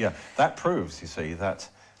 So that proves, you see, that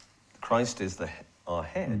Christ is our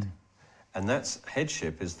head, and that's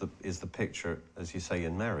headship is the picture, as you say,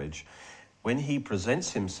 in marriage. When he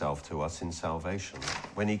presents himself to us in salvation,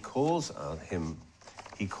 when he calls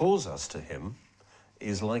us to him,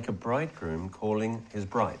 is like a bridegroom calling his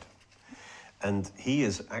bride. And he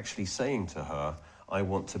is actually saying to her, I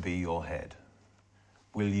want to be your head.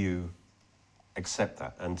 Will you accept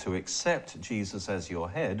that? And to accept Jesus as your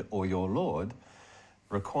head or your Lord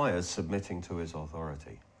requires submitting to his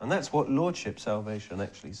authority. And that's what lordship salvation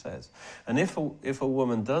actually says. And if a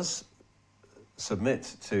woman does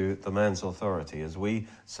submit to the man's authority as we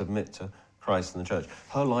submit to Christ and the church,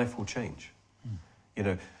 her life will change. You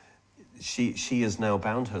know, she has now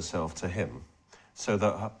bound herself to him so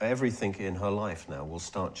that everything in her life now will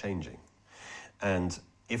start changing. And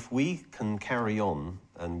if we can carry on,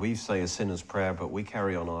 and we say a sinner's prayer, but we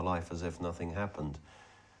carry on our life as if nothing happened,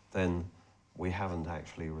 then we haven't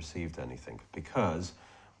actually received anything, because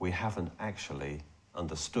we haven't actually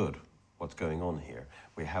understood what's going on here.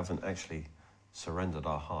 We haven't actually surrendered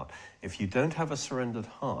our heart. If you don't have a surrendered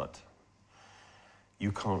heart,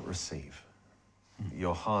 you can't receive.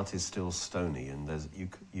 Your heart is still stony, and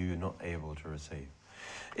you're not able to receive.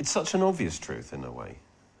 It's such an obvious truth in a way,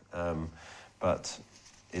 but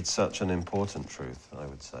it's such an important truth, I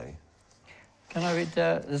would say. Can I read?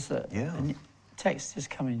 There's a text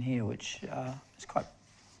just come in here, which is quite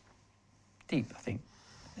deep, I think.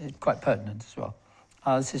 It's quite pertinent as well.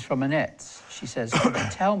 This is from Annette. She says,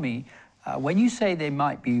 tell me, when you say they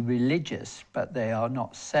might be religious, but they are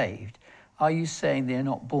not saved, are you saying they're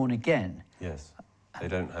not born again? Yes. They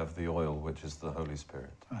don't have the oil, which is the Holy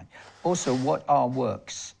Spirit. Right. Also, what are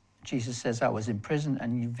works? Jesus says, I was in prison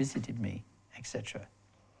and you visited me, etc.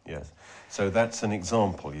 Yes. So that's an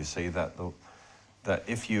example, you see, that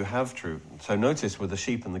if you have true... So notice with the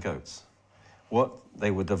sheep and the goats, they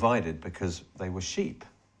were divided because they were sheep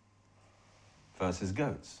versus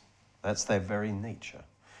goats. That's their very nature.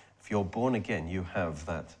 If you're born again, you have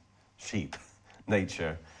that sheep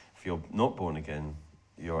nature. If you're not born again,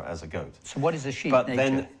 you're as a goat. So what is a sheep But nature?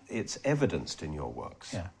 then it's evidenced in your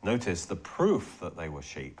works. Yeah. Notice the proof that they were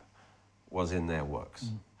sheep was in their works.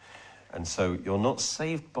 And so you're not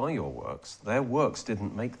saved by your works. Their works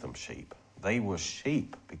didn't make them sheep. They were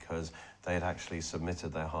sheep because they had actually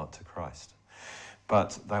submitted their heart to Christ.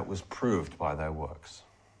 But that was proved by their works.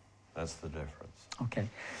 That's the difference. Okay.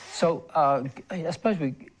 So I suppose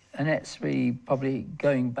Annette's probably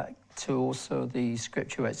going back to also the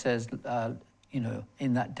scripture where it says,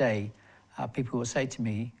 in that day, people will say to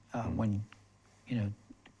me when,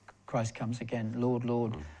 Christ comes again, Lord,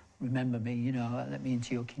 Lord, remember me, let me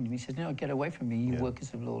into your kingdom. He said, no, get away from me, you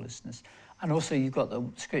workers of lawlessness. And also you've got the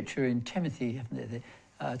scripture in Timothy, haven't they?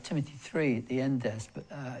 Timothy 3 at the end there,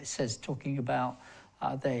 it says, talking about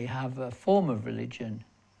they have a form of religion,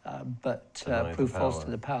 but prove false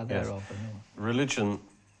to the power thereof. Yes. Religion,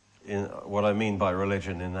 what I mean by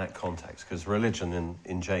religion in that context, because religion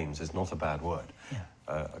in James is not a bad word. Yeah.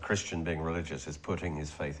 A Christian being religious is putting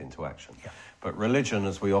his faith into action. Yeah. But religion,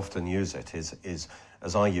 as we often use it, is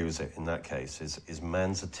as I use it in that case, is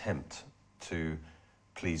man's attempt to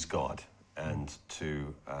please God and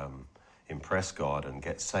to impress God and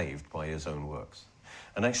get saved by his own works.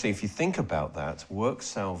 And actually, if you think about that, work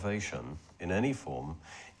salvation in any form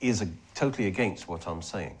is totally against what I'm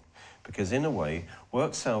saying. Because in a way,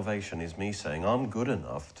 work salvation is me saying, I'm good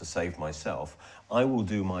enough to save myself. I will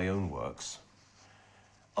do my own works.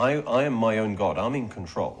 I am my own God. I'm in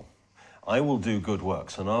control. I will do good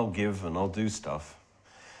works, and I'll give and I'll do stuff.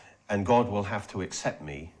 And God will have to accept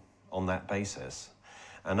me on that basis.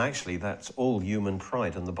 And actually, that's all human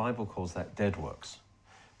pride, and the Bible calls that dead works.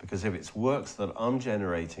 Because if it's works that I'm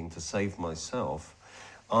generating to save myself,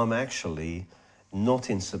 I'm actually not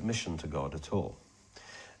in submission to God at all.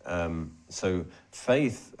 So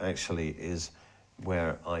faith actually is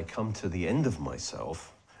where I come to the end of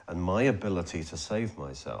myself and my ability to save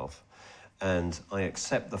myself, and I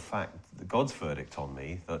accept the fact, God's verdict on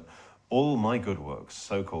me, that all my good works,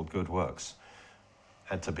 so-called good works,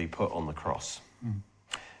 had to be put on the cross.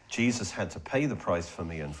 Jesus had to pay the price for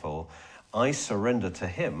me in full. I surrender to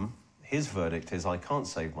him. His verdict is I can't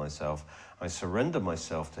save myself. I surrender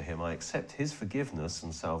myself to him. I accept his forgiveness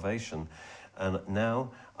and salvation. And now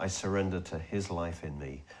I surrender to his life in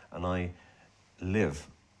me. And I live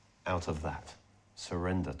out of that.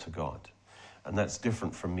 Surrender to God. And that's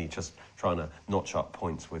different from me just trying to notch up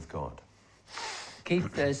points with God.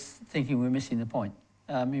 Keith is thinking we're missing the point.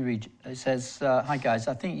 Let me read. It says, hi guys,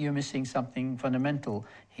 I think you're missing something fundamental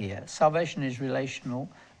here. Salvation is relational,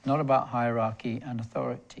 not about hierarchy and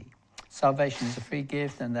authority. Salvation is a free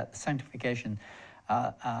gift, and that the sanctification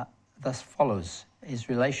thus follows is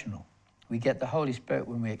relational. We get the Holy Spirit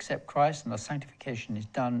when we accept Christ, and our sanctification is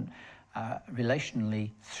done relationally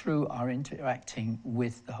through our interacting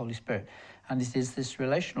with the Holy Spirit. And it is this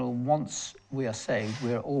relational, once we are saved,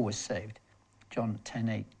 we are always saved. John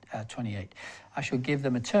 10:28. I shall give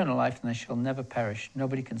them eternal life, and they shall never perish.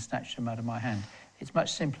 Nobody can snatch them out of my hand. It's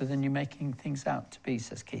much simpler than you're making things out to be,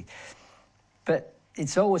 says Keith. But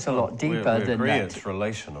it's always a lot deeper we than agree that. It's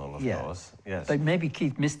relational, of course. Yes. But maybe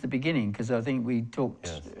Keith missed the beginning, because I think we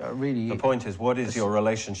talked really... The point is, what is your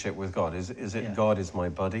relationship with God? Is it God is my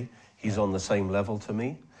buddy? He's on the same level to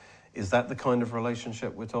me? Is that the kind of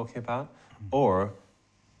relationship we're talking about? Or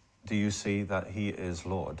do you see that he is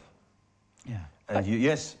Lord? Yeah. And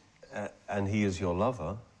yes, and he is your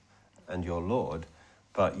lover and your Lord,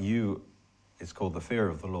 but it's called the fear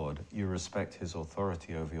of the Lord. You respect his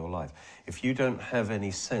authority over your life. If you don't have any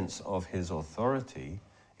sense of his authority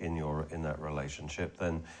in that relationship,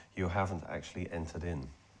 then you haven't actually entered in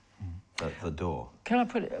the door. Can I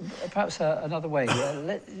put it perhaps another way?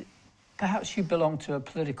 Perhaps you belong to a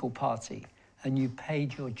political party and you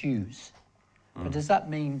paid your dues. But does that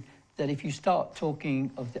mean that if you start talking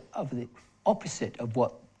of the opposite of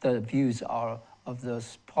what the views are of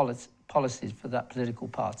those policies for that political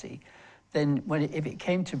party, then if it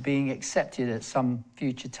came to being accepted at some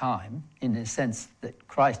future time, in the sense that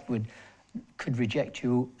Christ could reject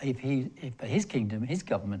you if his kingdom, his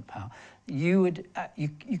government power, you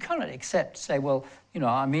cannot say, well,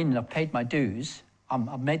 I've paid my dues,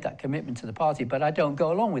 I've made that commitment to the party, but I don't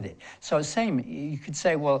go along with it. So you could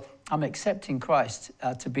say, well, I'm accepting Christ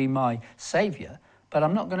to be my saviour, but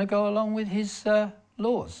I'm not going to go along with his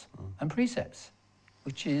laws and precepts,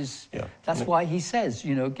 which is, that's why he says,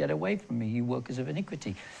 get away from me, you workers of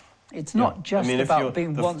iniquity. It's not just about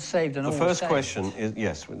being once saved and always saved. The first question is,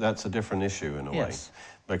 yes, that's a different issue in a way.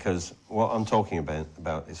 Because what I'm talking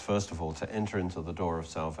about is, first of all, to enter into the door of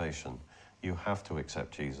salvation, you have to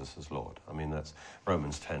accept Jesus as Lord. I mean, that's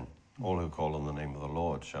Romans 10. All who call on the name of the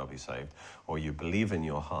Lord shall be saved. Or you believe in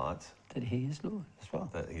your heart that he is Lord as well.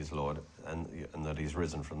 That he's Lord and that he's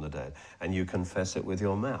risen from the dead. And you confess it with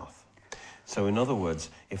your mouth. So in other words,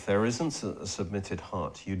 if there isn't a submitted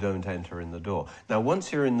heart, you don't enter in the door. Now,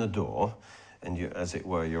 once you're in the door, and you, as it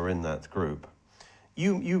were, you're in that group,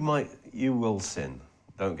 you will sin.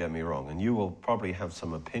 Don't get me wrong, and you will probably have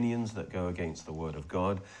some opinions that go against the Word of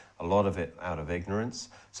God. A lot of it out of ignorance.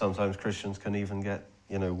 Sometimes Christians can even get,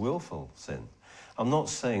 willful sin. I'm not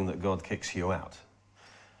saying that God kicks you out,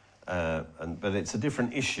 but it's a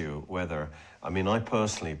different issue. I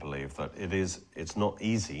personally believe that it's not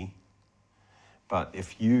easy. But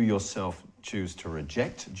if you yourself choose to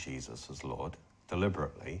reject Jesus as Lord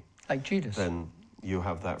deliberately, like Judas, then you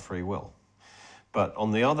have that free will. But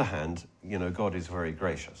on the other hand, God is very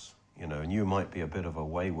gracious, and you might be a bit of a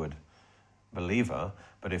wayward believer,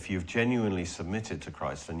 but if you've genuinely submitted to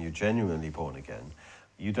Christ and you're genuinely born again,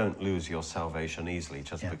 you don't lose your salvation easily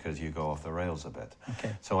just because you go off the rails a bit.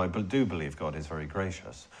 Okay. So I do believe God is very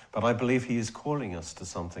gracious, but I believe he is calling us to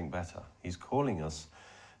something better. He's calling us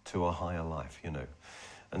to a higher life,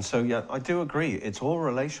 And so, yeah, I do agree. It's all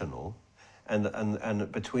relational.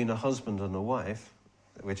 And between a husband and a wife,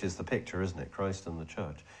 which is the picture, isn't it? Christ and the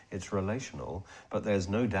church. It's relational, but there's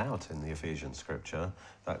no doubt in the Ephesian scripture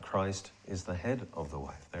that Christ is the head of the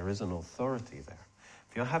wife. There is an authority there.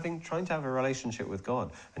 If you're trying to have a relationship with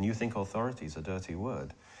God and you think authority is a dirty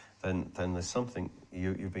word, then there's something,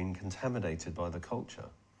 you've been contaminated by the culture,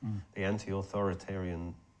 the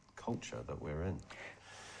anti-authoritarian culture that we're in.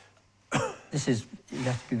 You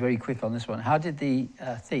have to be very quick on this one. How did the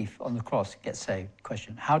thief on the cross get saved?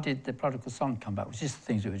 Question. How did the prodigal son come back? Which is the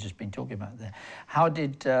things that we've just been talking about there. How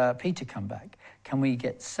did Peter come back? Can we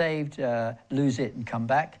get saved, lose it and come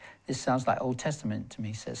back? This sounds like Old Testament to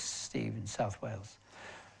me, says Steve in South Wales.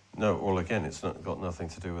 No, well, again, it's got nothing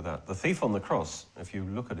to do with that. The thief on the cross, if you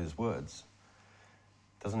look at his words,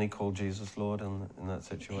 doesn't he call Jesus Lord in that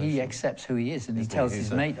situation? He accepts who he is, and he tells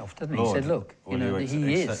his mate off, doesn't he? He said, look,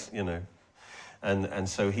 he is. And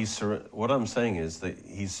so what I'm saying is that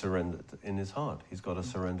he's surrendered in his heart. He's got a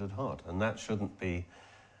surrendered heart. And that shouldn't be,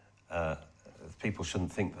 people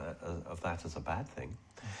shouldn't think of that as a bad thing.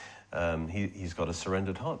 He's got a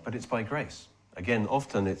surrendered heart, but it's by grace. Again,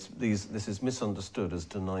 often this is misunderstood as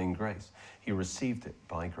denying grace. He received it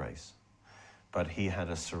by grace, but he had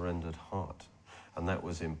a surrendered heart. And that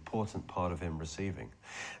was an important part of him receiving.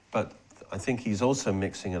 But I think he's also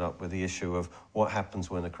mixing it up with the issue of what happens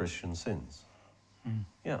when a Christian sins.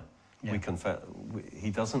 Yeah. We confess.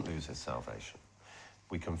 He doesn't lose his salvation.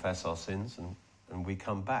 We confess our sins and we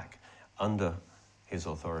come back under his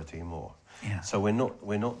authority more. Yeah. So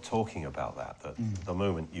we're not talking about that the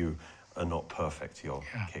moment you are not perfect, you're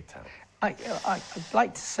kicked out. I'd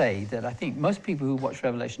like to say that I think most people who watch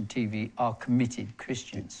Revelation TV are committed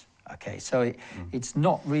Christians. Okay, so it's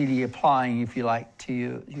not really applying, if you like,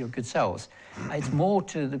 to your good selves. It's more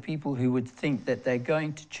to the people who would think that they're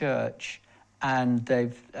going to church and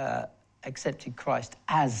they've accepted Christ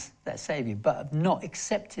as their Saviour, but have not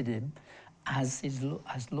accepted him as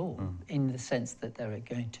Lord, in the sense that they're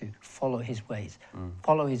going to follow his ways.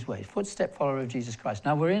 Follow his ways. Footstep follower of Jesus Christ.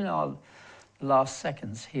 Now, we're in our last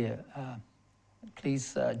seconds here.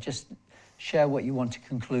 Please just share what you want to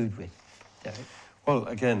conclude with, Derek. Well,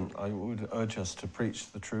 again, I would urge us to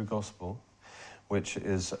preach the true gospel, which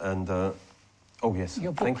is, oh yes,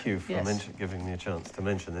 thank you for giving me a chance to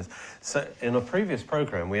mention this. So in a previous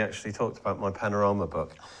program, we actually talked about my panorama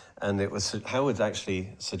book, and it was Howard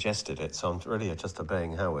actually suggested it, so I'm really just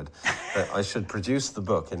obeying Howard, that I should produce the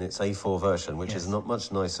book in its A4 version, which is not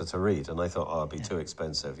much nicer to read, and I thought, it'd be too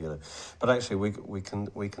expensive, But actually, we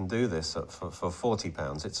can do this for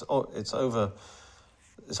 £40.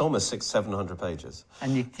 It's almost 600-700 pages.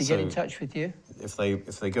 And to get in touch with you? If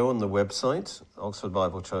they go on the website,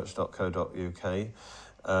 oxfordbiblechurch.co.uk,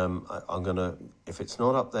 I'm gonna, if it's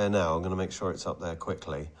not up there now, I'm gonna make sure it's up there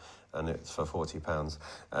quickly, and it's for £40.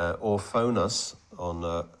 Or phone us on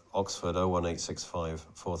Oxford 01865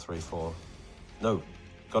 434. No,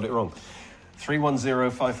 got it wrong.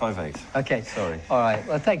 310558. Okay. Sorry. All right.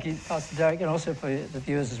 Well, thank you, Pastor Derek, and also for the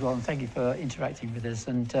viewers as well. And thank you for interacting with us.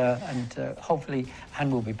 And hopefully,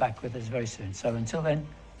 Anne will be back with us very soon. So until then,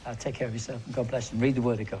 take care of yourself and God bless, and read the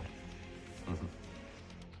Word of God.